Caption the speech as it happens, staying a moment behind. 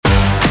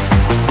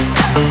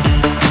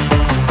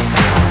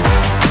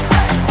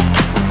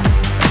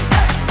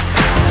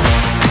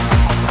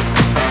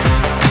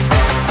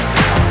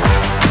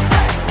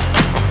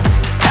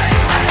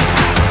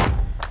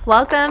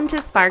Welcome to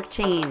Spark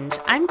Change.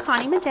 I'm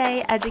Connie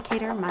Madej,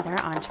 educator, mother,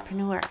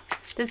 entrepreneur.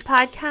 This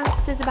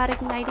podcast is about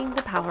igniting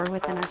the power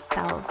within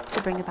ourselves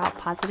to bring about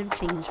positive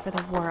change for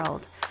the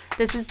world.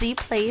 This is the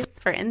place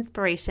for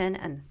inspiration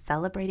and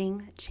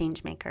celebrating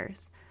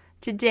changemakers.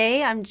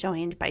 Today, I'm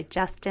joined by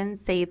Justin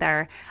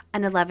Sather,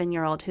 an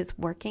 11-year-old who's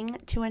working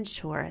to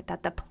ensure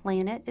that the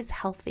planet is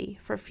healthy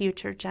for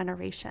future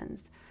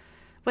generations.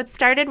 What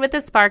started with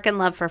a spark and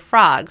love for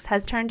frogs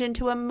has turned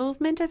into a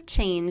movement of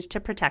change to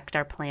protect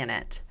our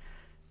planet.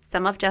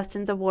 Some of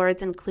Justin's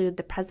awards include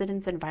the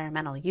President's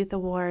Environmental Youth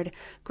Award,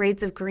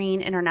 Grades of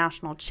Green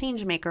International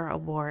Changemaker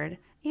Award,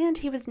 and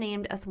he was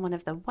named as one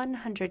of the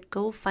 100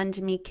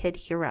 GoFundMe Kid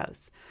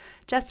Heroes.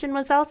 Justin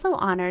was also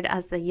honored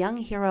as the Young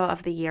Hero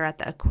of the Year at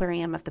the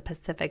Aquarium of the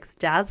Pacific's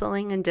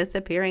Dazzling and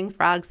Disappearing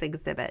Frogs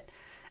exhibit.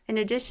 In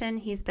addition,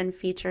 he's been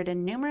featured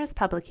in numerous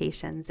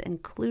publications,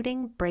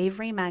 including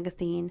Bravery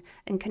magazine,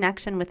 in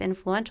connection with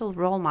influential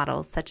role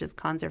models such as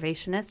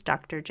conservationist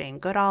Dr. Jane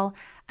Goodall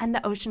and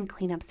the Ocean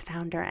Cleanup's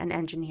founder and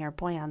engineer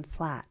Boyan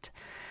Slat.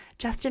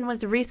 Justin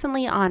was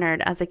recently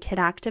honored as a Kid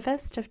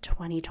Activist of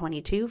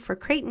 2022 for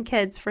Creighton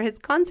Kids for his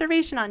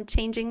conservation on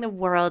changing the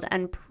world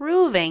and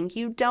proving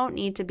you don't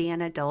need to be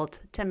an adult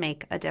to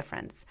make a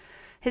difference.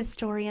 His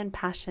story and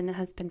passion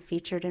has been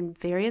featured in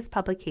various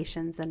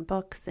publications and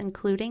books,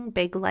 including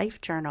Big Life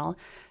Journal,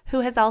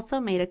 who has also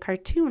made a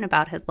cartoon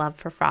about his love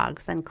for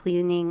frogs and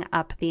cleaning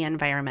up the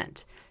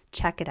environment.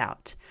 Check it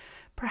out.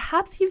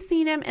 Perhaps you've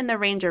seen him in the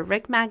Ranger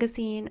Rick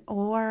magazine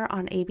or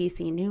on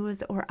ABC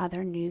News or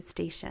other news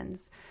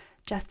stations.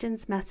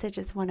 Justin's message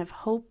is one of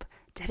hope,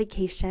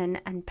 dedication,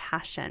 and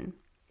passion.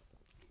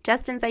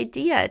 Justin's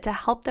idea to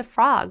help the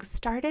frogs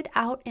started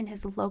out in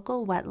his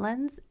local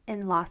wetlands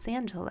in Los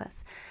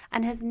Angeles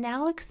and has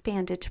now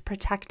expanded to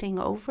protecting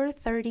over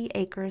 30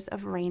 acres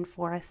of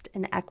rainforest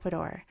in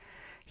Ecuador.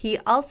 He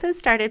also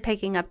started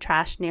picking up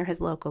trash near his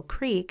local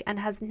creek and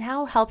has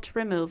now helped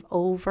remove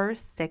over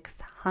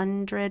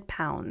 600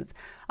 pounds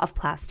of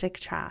plastic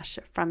trash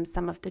from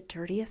some of the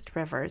dirtiest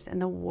rivers in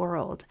the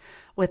world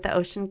with the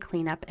Ocean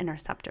Cleanup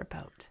Interceptor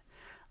boat.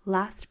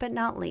 Last but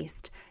not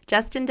least,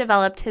 Justin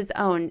developed his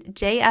own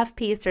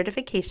JFP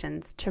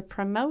certifications to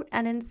promote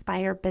and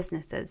inspire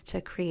businesses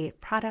to create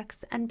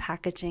products and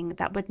packaging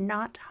that would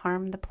not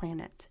harm the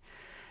planet.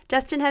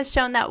 Justin has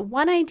shown that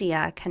one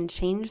idea can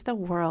change the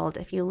world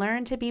if you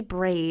learn to be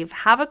brave,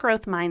 have a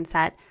growth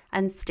mindset,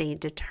 and stay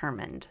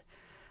determined.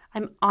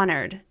 I'm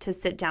honored to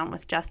sit down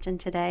with Justin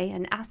today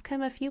and ask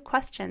him a few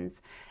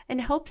questions in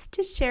hopes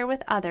to share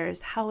with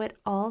others how it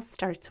all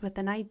starts with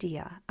an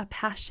idea, a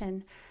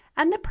passion,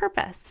 and the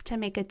purpose to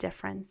make a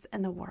difference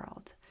in the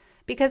world.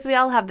 Because we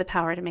all have the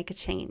power to make a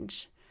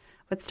change.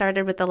 What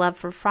started with the love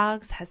for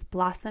frogs has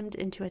blossomed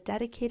into a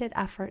dedicated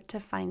effort to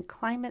find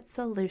climate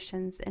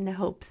solutions in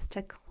hopes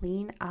to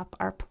clean up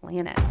our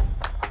planet.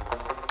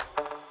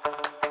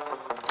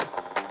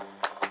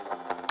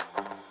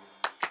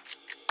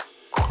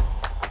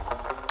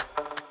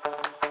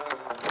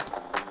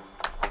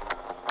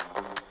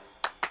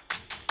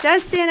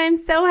 Justin, I'm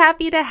so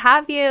happy to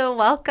have you.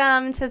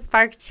 Welcome to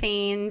Spark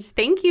Change.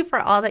 Thank you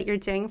for all that you're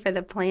doing for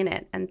the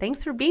planet, and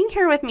thanks for being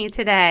here with me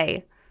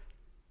today.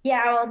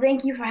 Yeah, well,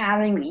 thank you for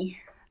having me.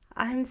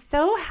 I'm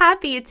so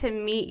happy to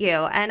meet you,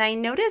 and I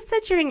noticed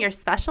that you're in your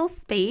special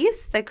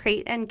space, the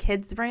Creighton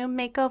Kids Room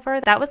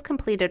makeover. That was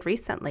completed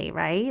recently,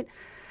 right?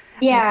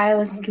 Yeah, I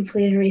was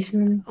completed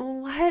recently.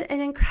 What an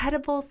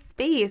incredible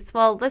space.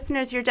 Well,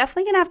 listeners, you're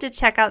definitely going to have to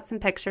check out some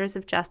pictures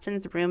of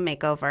Justin's room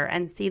makeover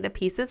and see the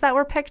pieces that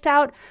were picked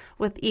out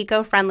with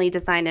eco-friendly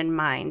design in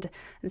mind.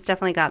 It's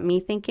definitely got me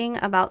thinking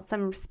about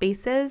some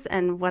spaces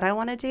and what I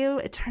want to do.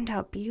 It turned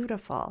out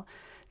beautiful.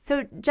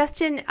 So,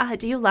 Justin,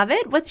 do you love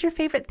it? What's your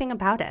favorite thing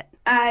about it?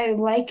 I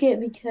like it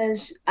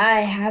because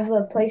I have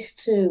a place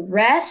to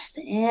rest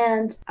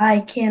and I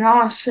can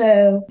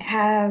also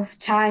have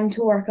time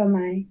to work on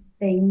my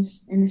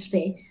things in the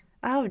space.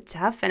 Oh,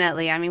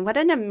 definitely. I mean, what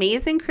an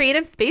amazing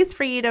creative space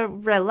for you to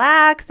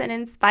relax and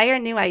inspire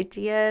new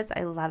ideas.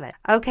 I love it.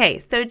 Okay,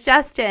 so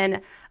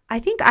Justin, I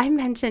think I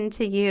mentioned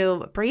to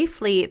you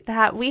briefly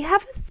that we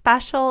have a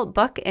special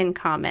book in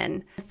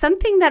common,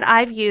 something that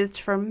I've used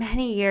for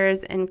many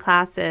years in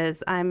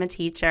classes. I'm a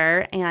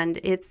teacher, and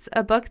it's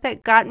a book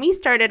that got me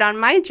started on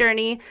my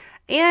journey,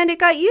 and it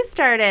got you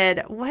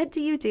started. What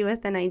Do You Do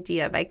with an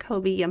Idea by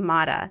Kobe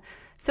Yamada.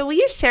 So will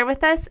you share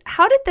with us,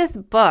 how did this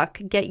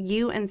book get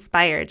you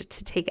inspired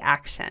to take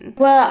action?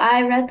 Well,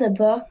 I read the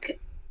book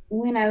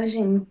when I was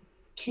in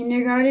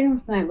kindergarten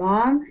with my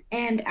mom,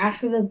 and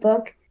after the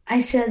book, I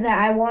said that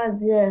I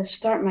wanted to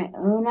start my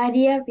own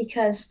idea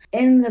because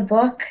in the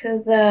book,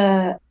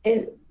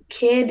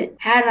 kid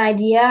had an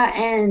idea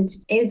and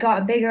it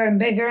got bigger and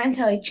bigger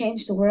until he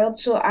changed the world.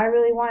 So I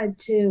really wanted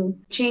to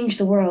change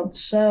the world.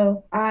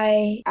 So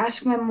I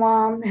asked my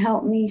mom to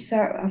help me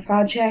start a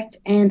project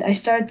and I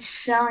started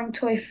selling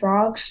toy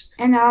frogs.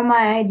 And now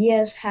my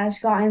ideas has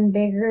gotten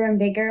bigger and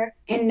bigger.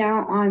 And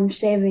now I'm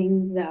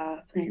saving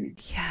the planet.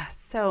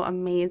 Yes. so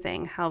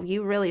amazing how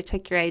you really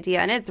took your idea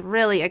and it's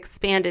really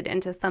expanded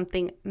into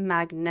something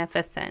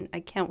magnificent.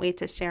 I can't wait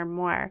to share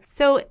more.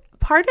 So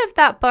part of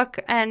that book,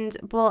 and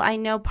well, I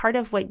know part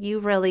of what you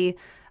really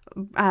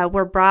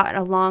were brought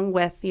along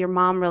with, your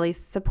mom really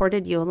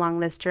supported you along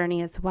this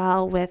journey as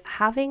well, with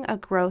having a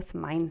growth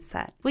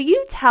mindset. Will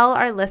you tell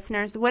our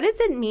listeners, what does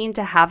it mean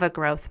to have a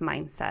growth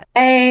mindset?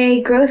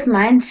 A growth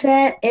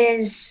mindset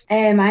is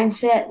a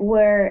mindset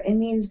where it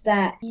means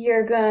that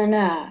you're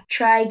gonna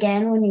try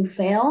again when you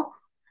fail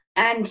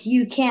and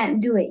you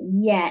can't do it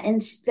yet.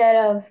 Instead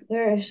of,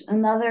 there's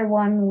another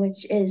one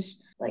which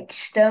is like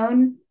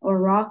stone or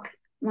rock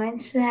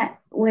mindset,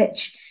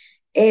 which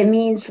it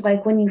means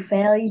like when you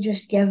fail, you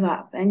just give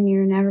up and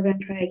you're never going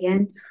to try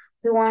again.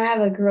 We want to have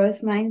a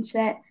growth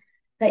mindset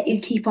that you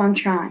keep on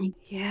trying.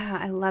 Yeah,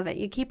 I love it.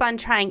 You keep on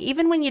trying.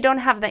 Even when you don't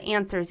have the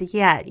answers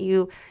yet,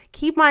 you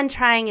keep on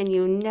trying and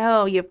you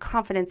know you have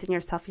confidence in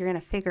yourself. You're going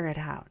to figure it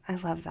out. I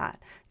love that.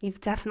 You've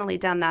definitely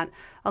done that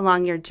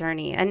along your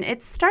journey. And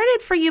it started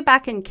for you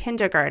back in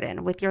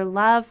kindergarten with your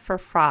love for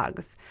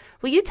frogs.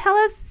 Will you tell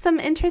us some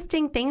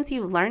interesting things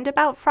you learned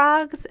about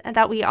frogs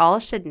that we all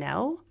should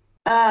know?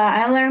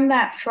 I learned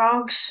that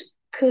frogs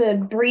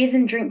could breathe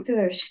and drink through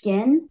their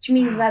skin, which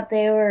means Wow. that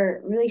they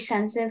were really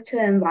sensitive to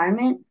the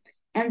environment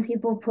and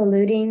people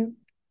polluting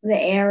the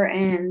air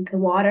and the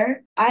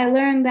water. I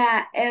learned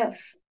that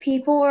if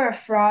people were a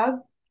frog,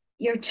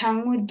 your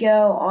tongue would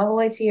go all the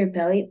way to your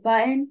belly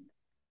button.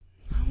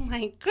 Oh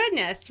my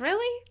goodness,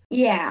 really?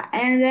 Yeah,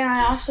 and then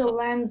I also Wow.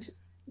 learned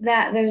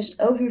that there's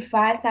over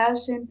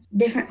 5,000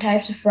 different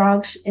types of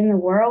frogs in the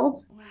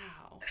world.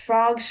 Wow.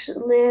 Frogs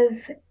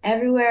live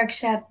everywhere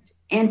except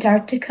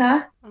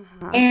Antarctica,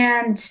 Uh-huh.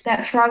 and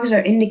that frogs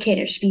are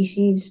indicator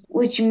species,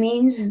 which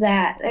means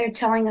that they're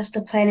telling us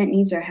the planet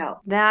needs our help.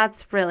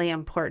 That's really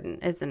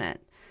important, isn't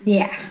it?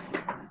 Yeah.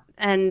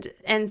 And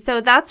so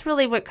that's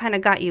really what kind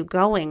of got you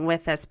going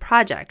with this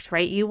project,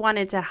 right? You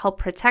wanted to help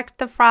protect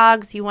the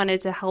frogs, you wanted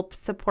to help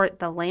support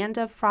the land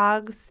of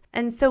frogs.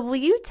 And so will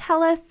you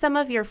tell us some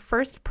of your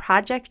first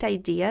project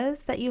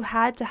ideas that you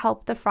had to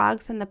help the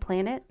frogs and the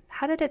planet?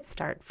 How did it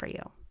start for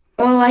you?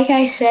 Well, like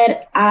I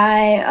said,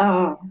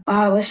 I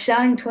was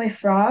selling toy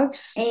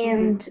frogs,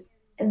 Mm-hmm.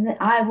 and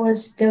I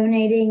was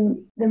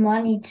donating the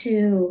money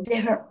to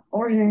different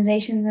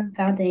organizations and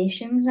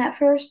foundations at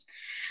first.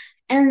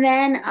 And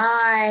then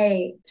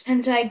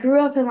since I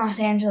grew up in Los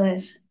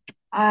Angeles,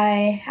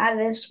 I had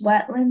this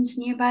wetlands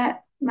nearby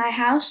my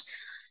house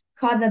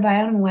called the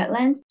Biome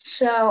Wetland.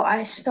 So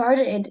I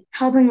started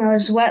helping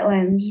those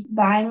wetlands,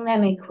 buying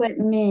them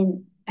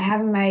equipment,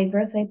 having my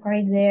birthday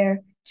party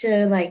there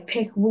to like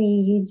pick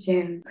weeds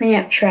and clean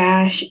up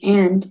trash.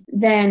 And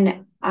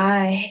then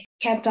I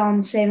kept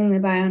on saving the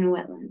Biome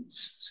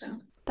Wetlands. So.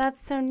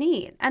 That's so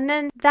neat. And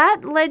then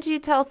that led you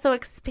to also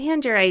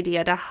expand your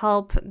idea to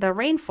help the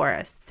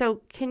rainforest.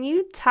 So, can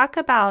you talk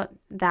about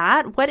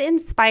that? What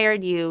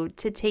inspired you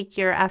to take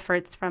your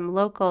efforts from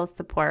local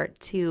support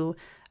to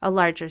a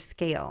larger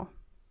scale?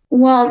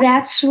 Well,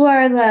 that's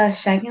where the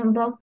second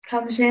book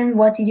comes in,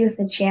 What to Do with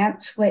a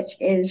Chance, which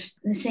is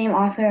the same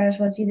author as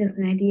What to Do with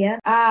an Idea.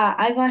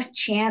 I got a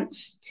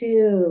chance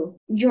to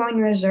join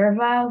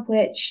Reserva,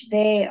 which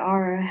they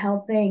are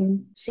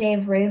helping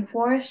save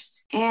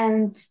rainforests.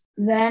 And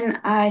then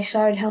I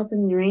started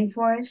helping the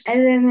rainforest.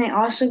 And then I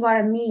also got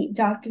to meet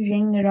Dr.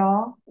 Jane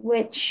Goodall,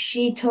 which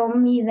she told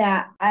me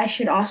that I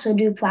should also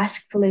do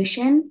plastic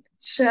pollution.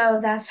 So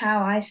that's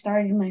how I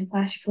started my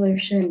plastic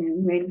pollution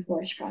and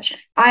rainforest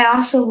project. I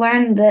also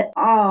learned that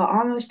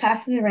almost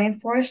half of the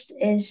rainforest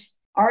is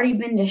already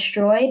been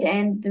destroyed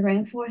and the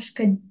rainforest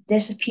could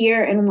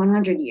disappear in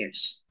 100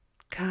 years.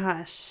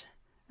 Gosh,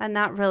 and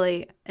that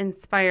really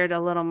inspired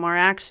a little more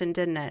action,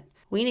 didn't it?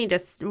 We need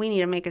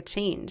to make a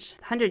change.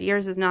 100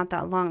 years is not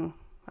that long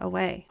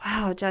away.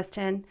 Wow,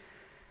 Justin.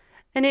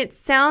 And it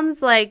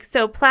sounds like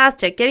so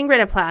plastic, getting rid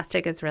of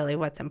plastic is really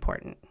what's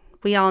important.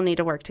 We all need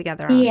to work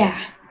together on that.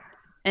 Yeah.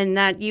 And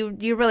that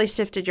you really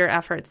shifted your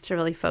efforts to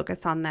really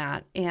focus on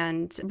that.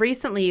 And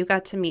recently you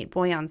got to meet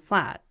Boyan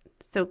Slat.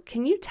 So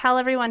can you tell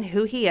everyone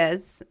who he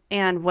is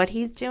and what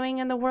he's doing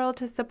in the world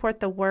to support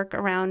the work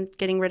around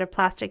getting rid of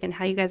plastic and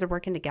how you guys are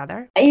working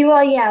together?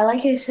 Well, yeah,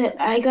 like I said,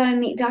 I got to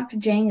meet Dr.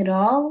 Jane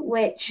Goodall,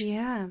 which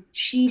Yeah.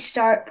 she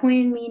start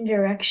pointing me in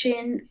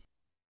direction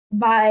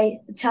by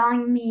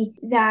telling me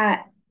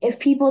that if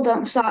people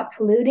don't stop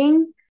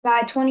polluting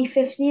by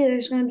 2050,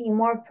 there's going to be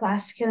more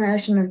plastic in the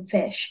ocean than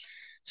fish.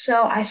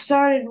 So I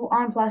started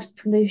on plastic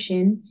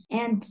pollution,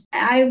 and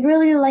I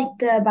really like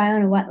the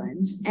Biona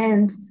wetlands.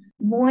 And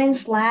Boyne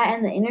Slat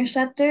and the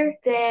Interceptor,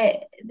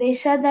 they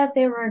said that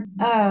they were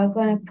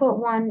going to put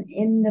one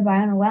in the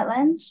Biona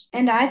wetlands.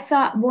 And I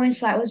thought Boyne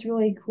Slat was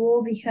really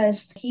cool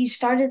because he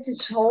started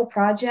this whole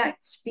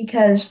project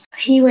because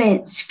he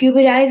went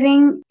scuba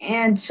diving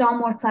and saw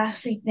more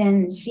plastic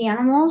than sea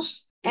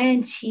animals.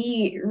 And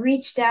he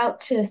reached out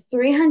to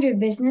 300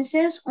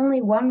 businesses.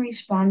 Only one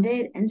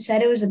responded and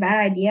said it was a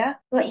bad idea,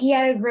 but he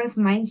had a growth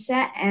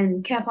mindset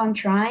and kept on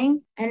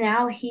trying. And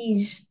now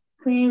he's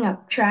cleaning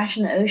up trash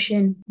in the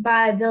ocean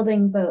by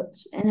building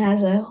boats and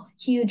has a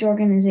huge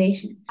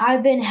organization.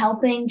 I've been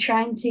helping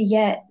trying to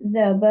get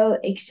the boat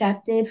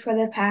accepted for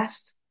the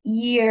past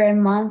year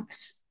and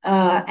months.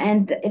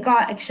 And it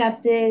got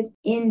accepted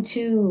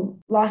into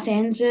Los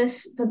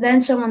Angeles, but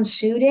then someone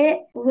sued it,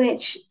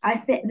 which I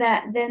think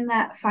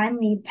that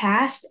finally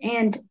passed.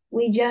 And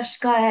they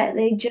just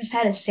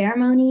had a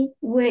ceremony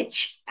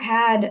which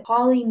had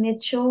Holly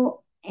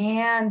Mitchell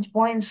and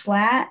Boyne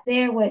Slat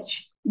there,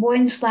 which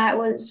Boyne Slat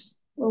was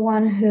the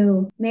one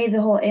who made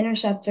the whole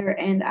interceptor,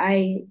 and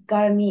I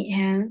got to meet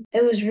him.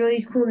 It was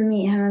really cool to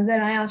meet him. And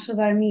then I also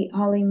got to meet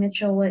Holly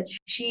Mitchell, which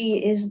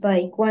she is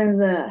like one of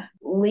the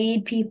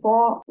lead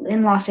people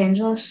in Los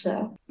Angeles.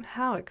 So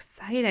how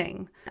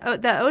exciting. Oh,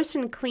 the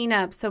ocean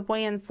cleanup. So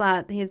Boyan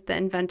Slat, he's the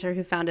inventor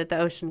who founded the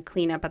ocean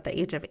cleanup at the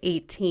age of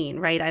 18,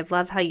 right? I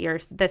love how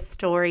the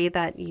story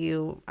that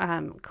you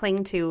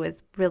cling to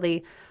is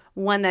really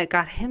one that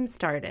got him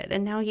started.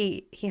 And now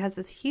he has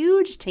this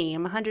huge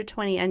team,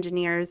 120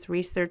 engineers,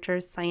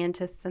 researchers,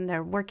 scientists, and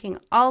they're working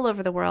all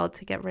over the world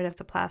to get rid of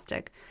the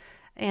plastic.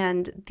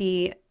 And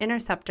the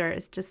interceptor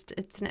is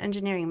it's an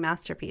engineering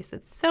masterpiece.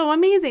 It's so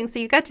amazing. So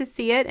you got to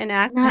see it in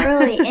action. Not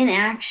really in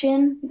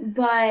action,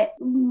 but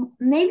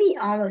maybe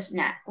almost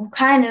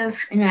kind of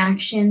in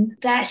action.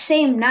 That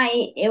same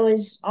night, it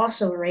was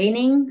also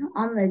raining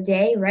on the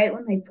day, right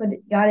when they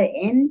got it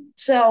in.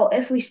 So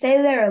if we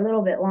stayed there a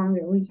little bit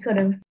longer, we could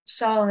have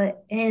saw it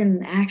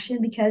in action,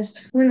 because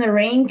when the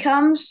rain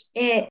comes,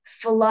 it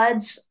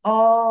floods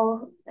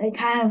it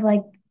kind of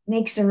like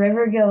makes the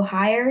river go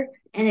higher,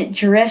 and it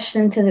drifts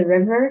into the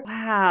river.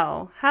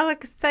 Wow, how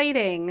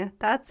exciting.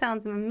 That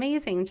sounds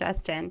amazing,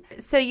 Justin.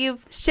 So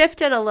you've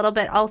shifted a little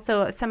bit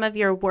also some of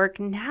your work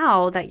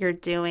now that you're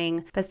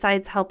doing,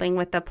 besides helping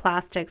with the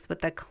plastics,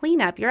 with the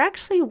cleanup, you're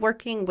actually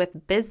working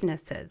with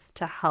businesses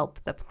to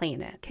help the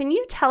planet. Can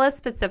you tell us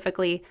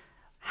specifically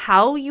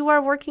how you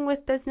are working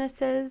with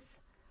businesses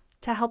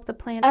to help the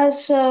planet?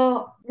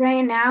 So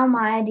right now,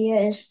 my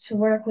idea is to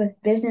work with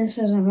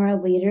businesses and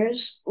world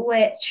leaders,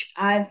 which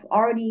I've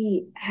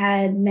already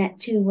had met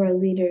 2 world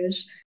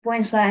leaders,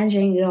 Boyne Slat and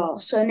Jane Goodall.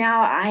 So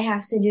now I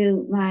have to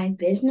do my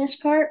business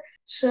part.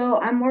 So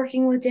I'm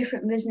working with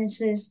different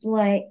businesses,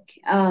 like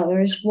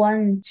there's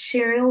one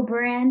cereal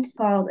brand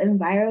called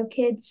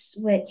EnviroKids,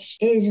 which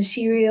is a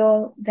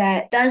cereal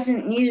that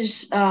doesn't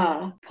use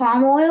palm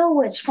oil,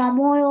 which palm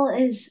oil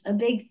is a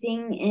big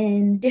thing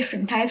in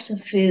different types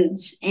of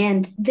foods.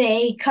 And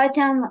they cut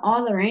down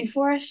all the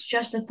rainforest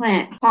just to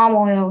plant palm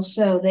oil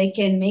so they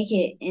can make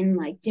it in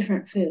like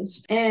different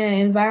foods.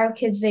 And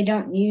EnviroKids, they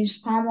don't use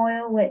palm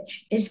oil,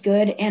 which is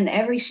good. And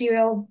every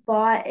cereal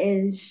bought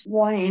is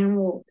one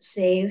animal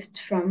saved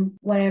from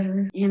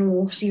whatever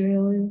animal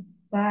cereal you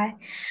buy.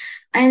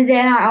 And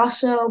then I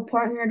also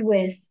partnered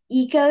with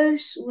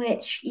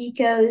which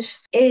Ecos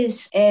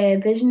is a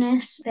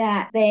business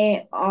that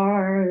they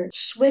are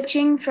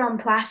switching from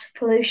plastic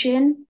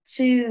pollution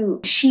to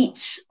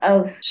sheets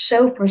of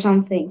soap or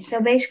something.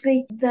 So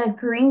basically, the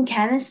green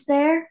chemist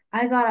there,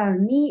 I got to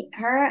meet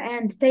her,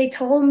 and they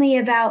told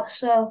me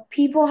so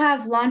people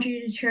have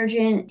laundry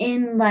detergent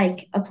in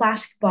like a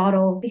plastic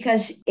bottle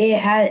because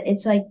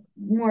it's like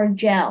more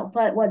gel.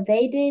 But what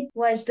they did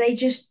was they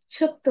just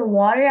took the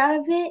water out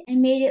of it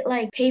and made it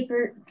like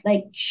paper,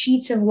 like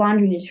sheets of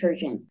laundry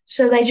detergent.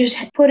 So they just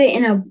put it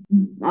in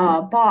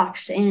a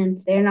box, and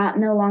they're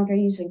no longer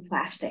using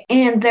plastic.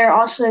 And they're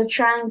also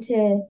trying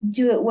to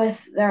do it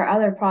with their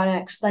other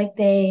products, like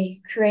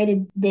they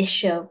created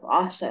dish soap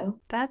also.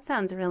 That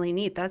sounds really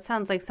neat. That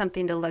sounds like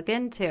something to look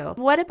into.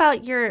 What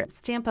about your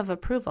stamp of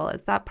approval?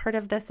 Is that part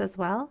of this as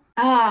well?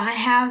 I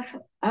have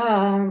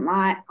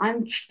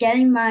I'm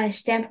getting my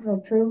stamp of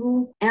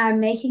approval, and I'm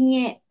making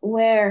it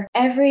where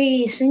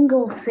every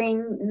single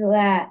thing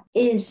that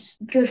is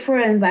good for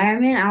the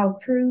environment, I'll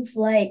approve.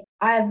 Like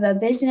I have a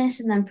business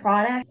and then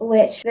product,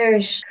 which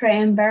there's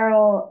Crate and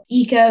Barrel,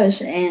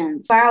 Ecos,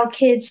 and Viral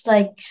Kids,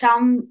 like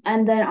some,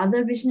 and then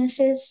other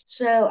businesses.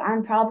 So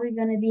I'm probably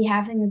going to be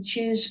having to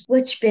choose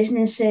which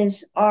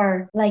businesses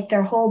are like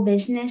their whole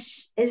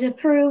business is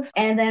approved,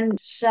 and then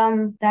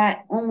some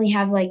that only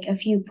have like a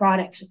few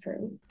products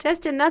approved.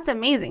 Justin, that's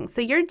amazing.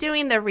 So you're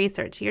doing the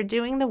research, you're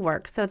doing the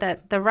work so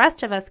that the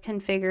rest of us can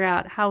figure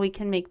out how we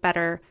can make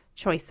better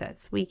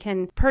choices. We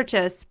can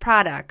purchase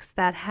products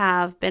that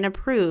have been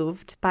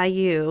approved by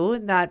you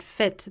that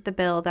fit the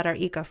bill, that are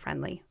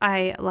eco-friendly.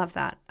 I love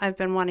that. I've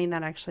been wanting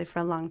that actually for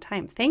a long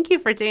time. Thank you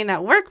for doing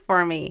that work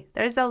for me.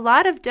 There's a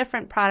lot of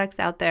different products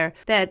out there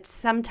that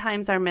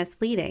sometimes are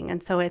misleading.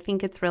 And so I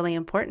think it's really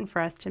important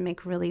for us to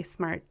make really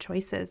smart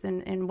choices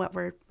in what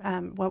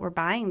we're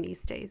buying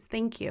these days.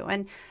 Thank you.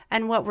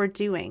 And what we're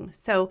doing.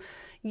 So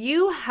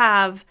you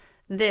have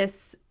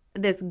this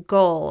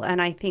goal,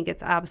 and I think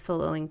it's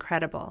absolutely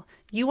incredible.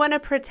 You want to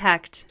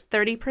protect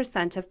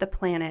 30% of the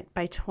planet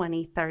by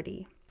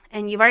 2030.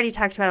 And you've already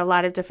talked about a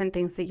lot of different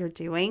things that you're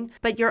doing,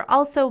 but you're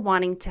also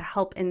wanting to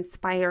help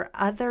inspire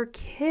other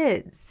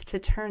kids to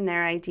turn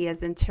their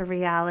ideas into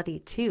reality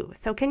too.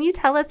 So can you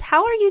tell us,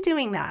 how are you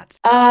doing that?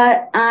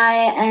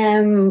 I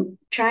am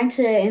trying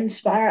to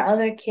inspire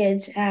other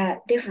kids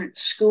at different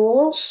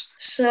schools.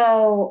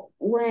 So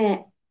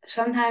when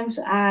sometimes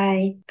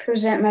I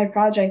present my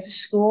project to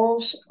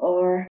schools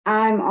or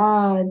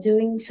I'm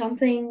doing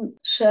something.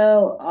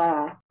 So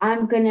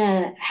I'm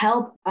gonna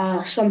help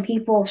some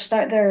people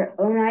start their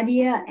own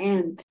idea,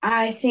 and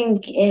I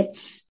think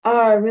it's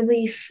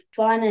really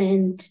fun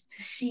and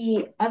to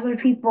see other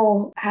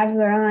people have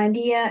their own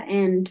idea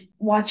and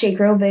watch it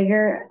grow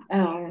bigger.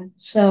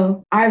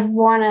 So I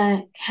want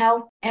to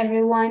help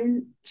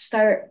everyone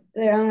start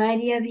their own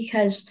idea,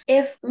 because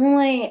if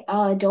only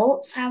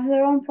adults have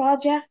their own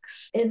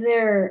projects,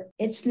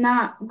 it's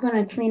not going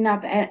to clean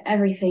up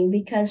everything,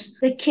 because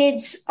the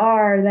kids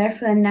are there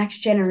for the next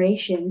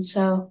generation.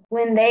 So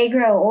when they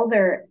grow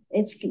older,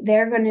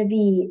 they're going to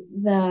be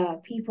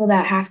the people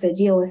that have to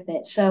deal with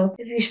it. So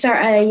if you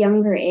start at a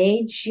younger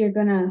age, you're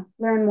going to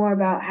learn more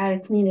about how to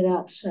clean it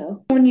up.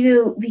 So when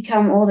you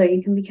become older,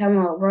 you can become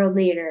a world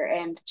leader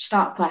and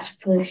stop plastic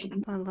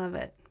pollution. I love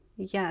it.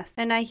 Yes.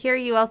 And I hear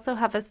you also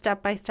have a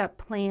step-by-step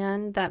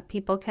plan that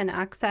people can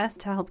access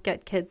to help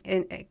get kids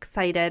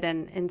excited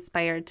and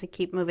inspired to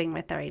keep moving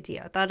with their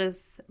idea. That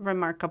is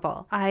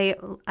remarkable.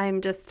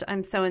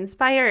 I'm so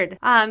inspired.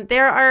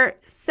 There are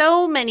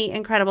so many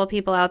incredible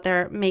people out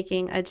there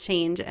making a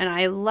change, and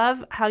I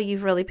love how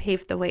you've really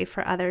paved the way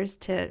for others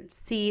to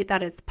see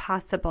that it's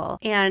possible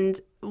and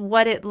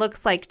what it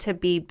looks like to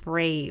be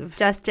brave.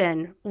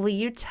 Justin, will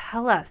you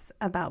tell us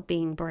about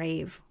being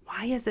brave?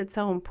 Why is it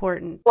so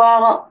important?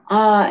 Well,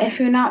 if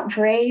you're not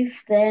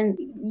brave, then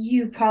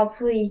you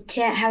probably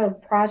can't have a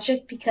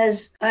project,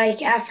 because,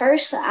 like, at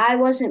first I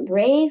wasn't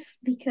brave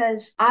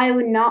because I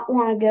would not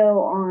want to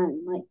go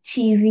on, like,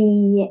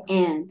 TV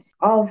and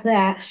all of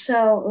that.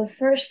 So the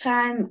first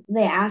time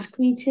they asked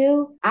me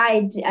to,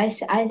 I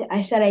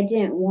said I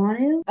didn't want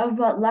to,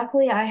 but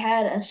luckily I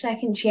had a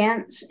second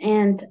chance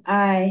and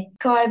I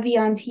got to be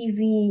on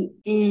TV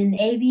in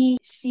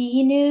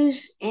ABC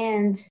News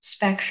and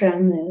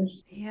Spectrum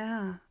News. Yeah.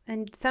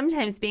 And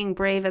sometimes being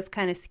brave is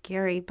kind of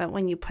scary, but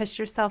when you push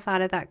yourself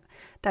out of that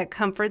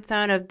comfort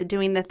zone of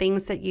doing the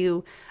things that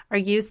you are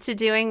used to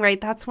doing,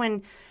 right? That's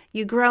when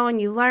you grow and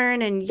you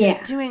learn and you're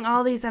doing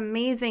all these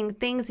amazing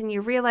things and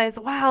you realize,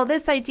 wow,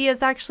 this idea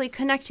is actually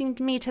connecting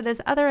me to this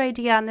other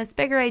idea and this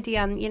bigger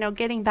idea. And,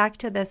 getting back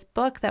to this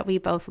book that we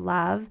both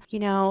love,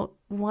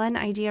 one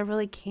idea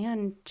really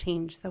can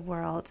change the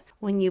world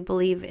when you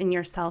believe in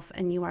yourself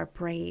and you are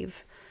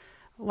brave.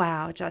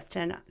 Wow,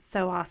 Justin,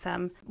 so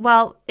awesome.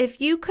 Well,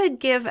 if you could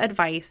give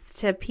advice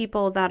to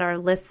people that are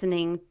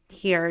listening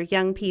here,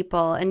 young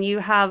people, and you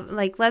have,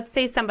 let's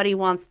say somebody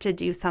wants to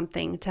do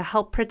something to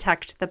help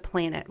protect the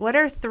planet, what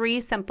are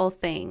 3 simple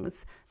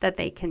things that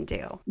they can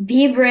do?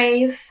 Be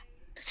brave,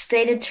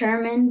 stay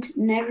determined,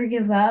 never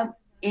give up,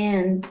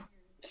 and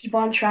keep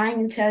on trying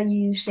until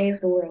you save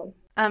the world.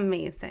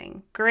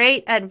 Amazing.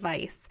 Great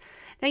advice.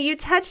 Now, you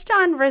touched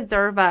on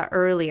Reserva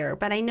earlier,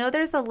 but I know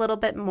there's a little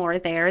bit more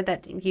there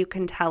that you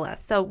can tell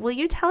us. So will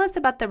you tell us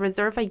about the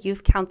Reserva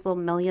Youth Council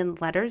Million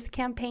Letters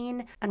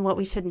campaign and what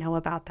we should know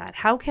about that?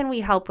 How can we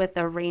help with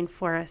the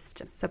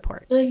rainforest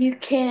support? So you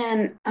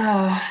can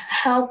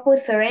help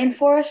with the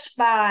rainforest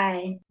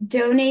by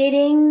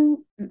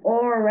donating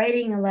or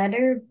writing a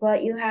letter,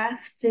 but you have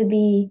to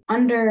be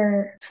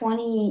under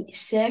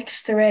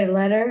 26 to write a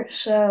letter.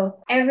 So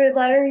every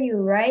letter you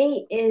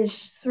write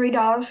is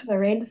 $3 for the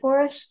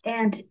rainforest,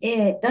 and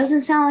it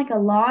doesn't sound like a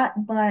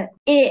lot, but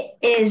it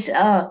is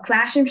a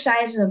classroom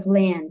size of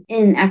land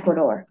in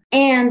Ecuador.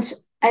 And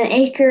an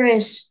acre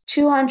is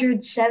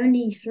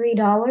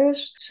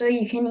 $273, so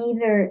you can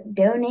either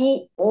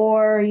donate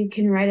or you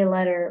can write a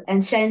letter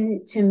and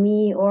send it to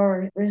me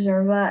or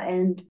Reserva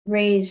and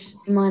raise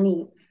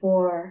money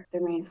for the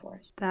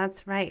rainforest.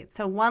 That's right.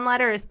 So 1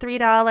 letter is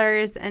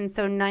 $3, and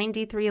so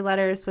 93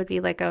 letters would be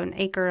like an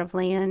acre of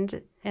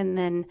land. And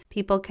then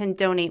people can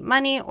donate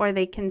money, or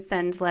they can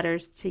send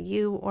letters to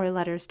you or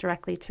letters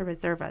directly to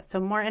Reserva. So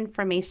more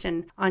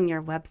information on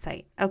your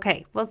website.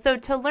 Okay, well, so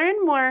to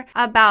learn more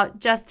about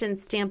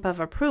Justin's stamp of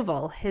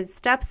approval, his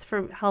steps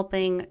for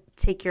helping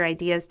take your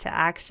ideas to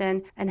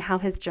action, and how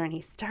his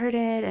journey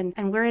started and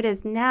where it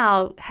is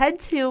now, head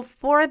to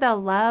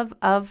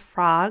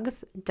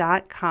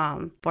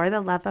fortheloveoffrogs.com.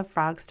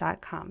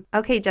 fortheloveoffrogs.com.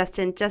 Okay,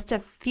 Justin, just a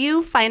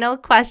few final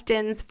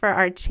questions for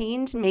our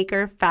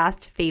Changemaker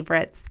Fast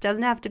Favorites.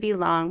 Doesn't have to be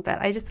long, but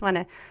I just want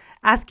to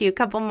ask you a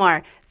couple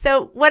more.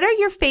 So what are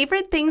your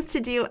favorite things to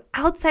do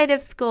outside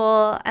of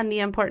school and the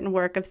important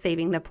work of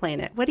saving the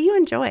planet? What do you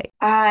enjoy?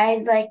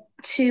 I like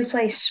to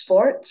play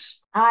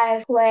sports.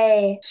 I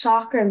play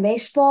soccer and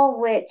baseball,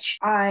 which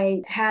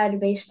I had a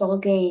baseball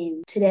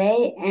game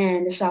today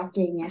and a soccer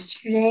game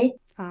yesterday.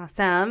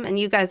 Awesome. And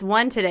you guys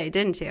won today,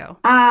 didn't you?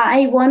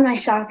 I won my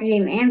soccer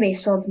game and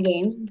baseball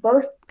game. We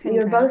were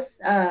Congrats.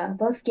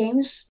 both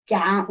games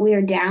down. We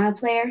were down a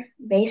player.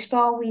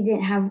 Baseball, we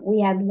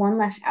had one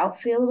less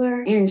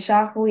outfielder, and in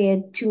soccer we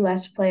had two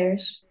less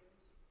players.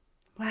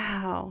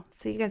 Wow.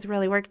 So you guys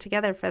really worked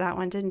together for that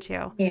one, didn't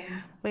you?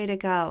 Yeah. Way to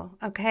go.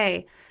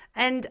 Okay.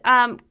 And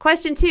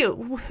question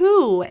two,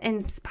 who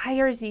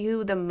inspires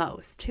you the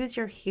most? Who's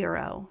your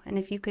hero? And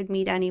if you could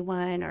meet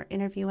anyone or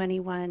interview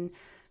anyone,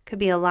 could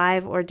be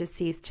alive or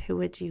deceased, who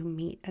would you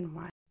meet and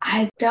why?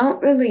 I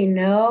don't really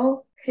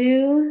know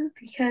who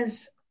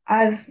because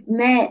I've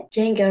met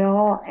Jane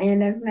Goodall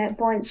and I've met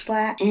Point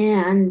Slat,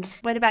 and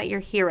What about your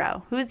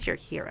hero? Who's your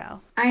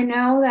hero? I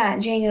know that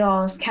Jane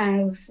Goodall is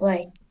kind of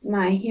like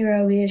my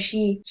hero because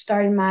she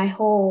started my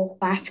whole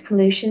plastic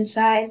pollution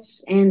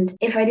sides. And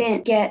if I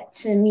didn't get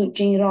to meet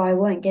Jane Goodall, I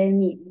wouldn't get to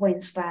meet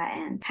Point Slat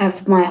and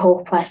have my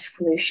whole plastic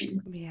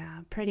pollution. Yeah,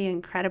 pretty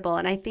incredible.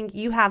 And I think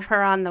you have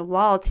her on the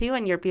wall too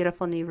in your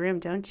beautiful new room,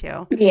 don't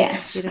you?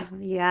 Yes. Beautiful.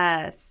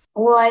 Yes.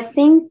 Well, I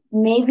think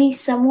maybe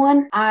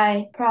someone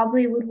I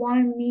probably would want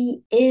to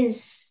meet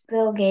is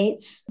Bill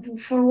Gates.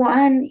 For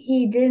one,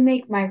 he did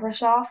make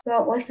Microsoft,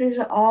 but with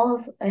all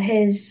of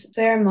his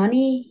spare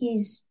money,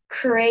 he's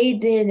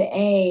created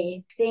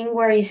a thing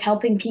where he's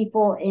helping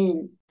people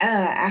in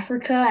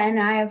Africa, and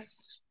I have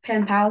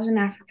pen pals in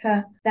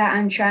Africa that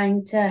I'm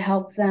trying to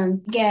help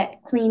them get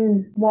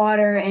clean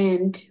water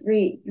and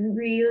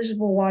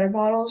reusable water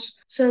bottles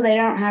so they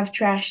don't have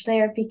trash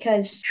there,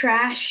 because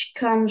trash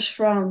comes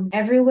from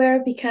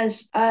everywhere.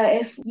 Because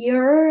if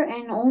you're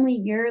and only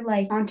your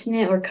like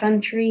continent or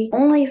country,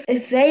 only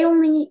if they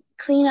only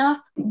clean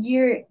up,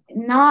 you're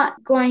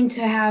not going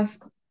to have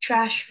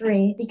trash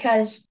free,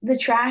 because the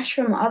trash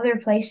from other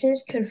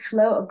places could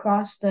float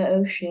across the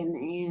ocean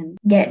and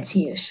get to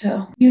you.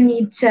 So you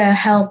need to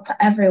help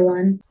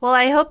everyone. Well,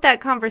 I hope that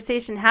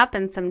conversation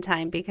happens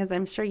sometime because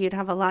I'm sure you'd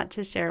have a lot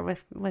to share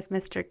with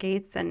Mr.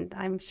 Gates, and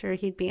I'm sure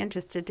he'd be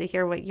interested to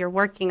hear what you're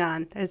working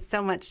on. There's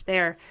so much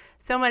there,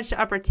 so much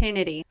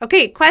opportunity.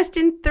 Okay,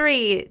 question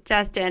 3,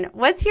 Justin.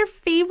 What's your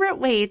favorite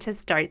way to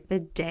start the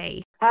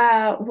day?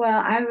 Well,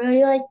 I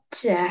really like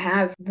to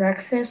have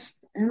breakfast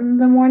in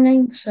the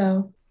morning,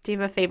 so Do you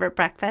have a favorite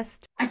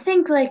breakfast? I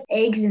think like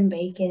eggs and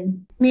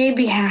bacon,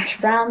 maybe hash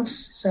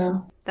browns.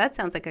 So That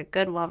sounds like a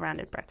good,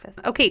 well-rounded breakfast.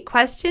 Okay,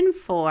 question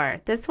 4.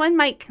 This one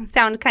might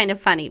sound kind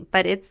of funny,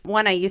 but it's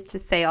one I used to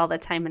say all the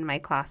time in my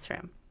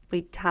classroom.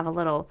 We'd have a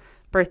little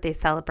birthday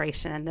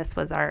celebration, and this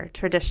was our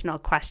traditional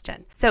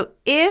question. So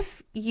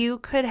if you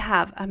could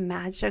have a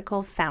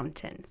magical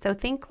fountain, so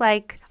think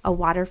like a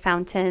water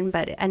fountain,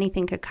 but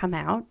anything could come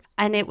out,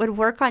 and it would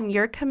work on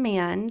your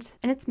command,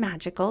 and it's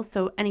magical,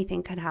 so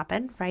anything could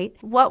happen, right?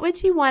 What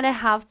would you want to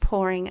have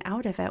pouring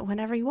out of it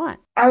whenever you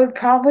want? I would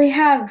probably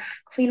have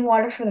clean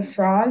water for the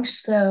frogs,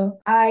 so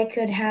I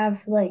could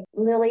have like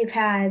lily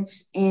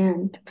pads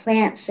and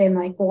plants and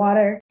like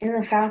water in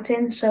the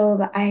fountain, so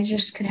that I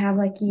just could have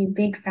like a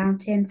big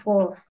fountain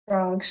full of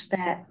frogs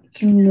that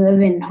can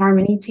live in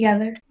harmony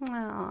together.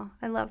 Oh,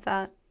 I love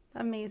that.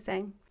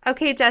 Amazing.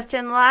 Okay,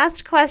 Justin,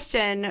 last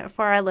question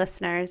for our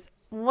listeners.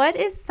 What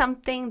is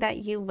something that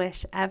you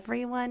wish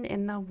everyone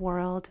in the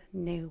world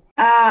knew?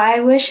 I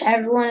wish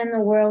everyone in the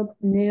world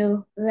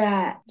knew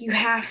that you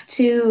have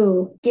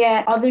to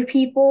get other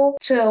people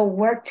to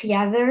work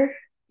together.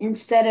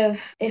 Instead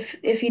of,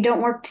 if you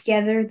don't work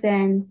together,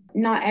 then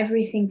not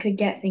everything could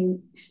get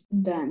things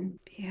done.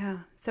 Yeah,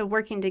 so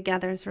working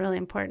together is really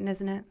important,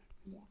 isn't it?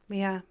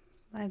 Yeah.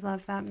 I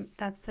love that.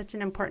 That's such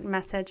an important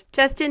message.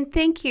 Justin,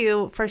 thank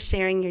you for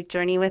sharing your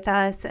journey with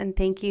us, and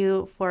thank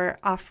you for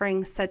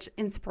offering such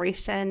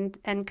inspiration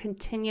and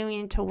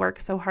continuing to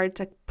work so hard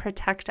to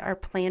protect our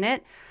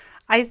planet.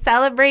 I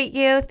celebrate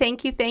you.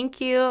 Thank you.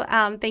 Thank you.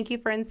 Thank you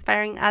for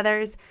inspiring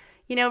others.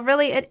 You know,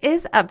 really, it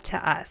is up to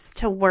us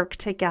to work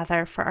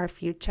together for our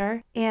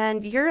future.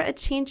 And you're a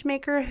change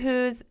maker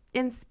who's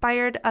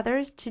inspired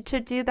others to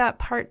do that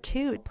part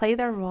too, play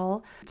their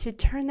role, to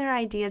turn their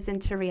ideas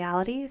into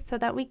reality so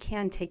that we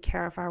can take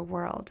care of our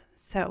world.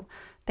 So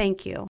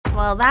thank you.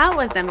 Well, that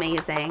was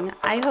amazing.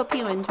 I hope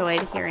you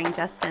enjoyed hearing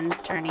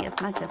Justin's journey as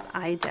much as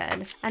I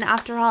did. And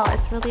after all,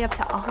 it's really up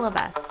to all of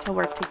us to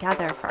work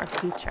together for our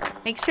future.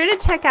 Make sure to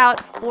check out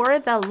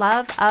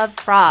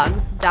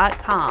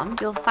fortheloveoffrogs.com.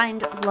 You'll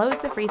find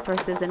loads of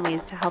resources and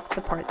ways to help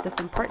support this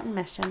important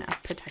mission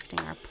of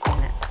protecting our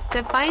planet.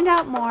 To find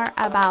out more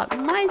about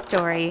my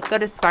story, go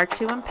to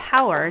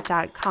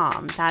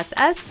spark2empower.com. That's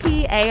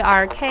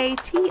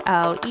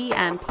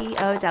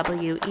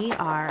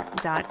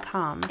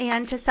SPARKTOEMPOWER.com.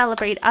 And to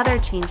celebrate other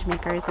change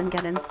makers and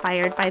get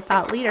inspired by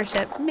thought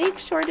leadership, make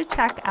sure to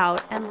check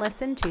out and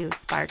listen to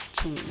Spark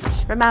Change.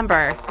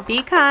 Remember,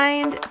 be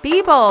kind,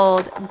 be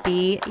bold,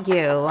 be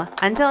you.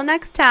 Until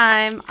next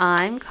time,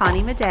 I'm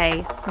Connie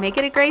Madej. Make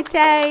it a great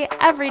day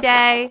every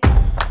day.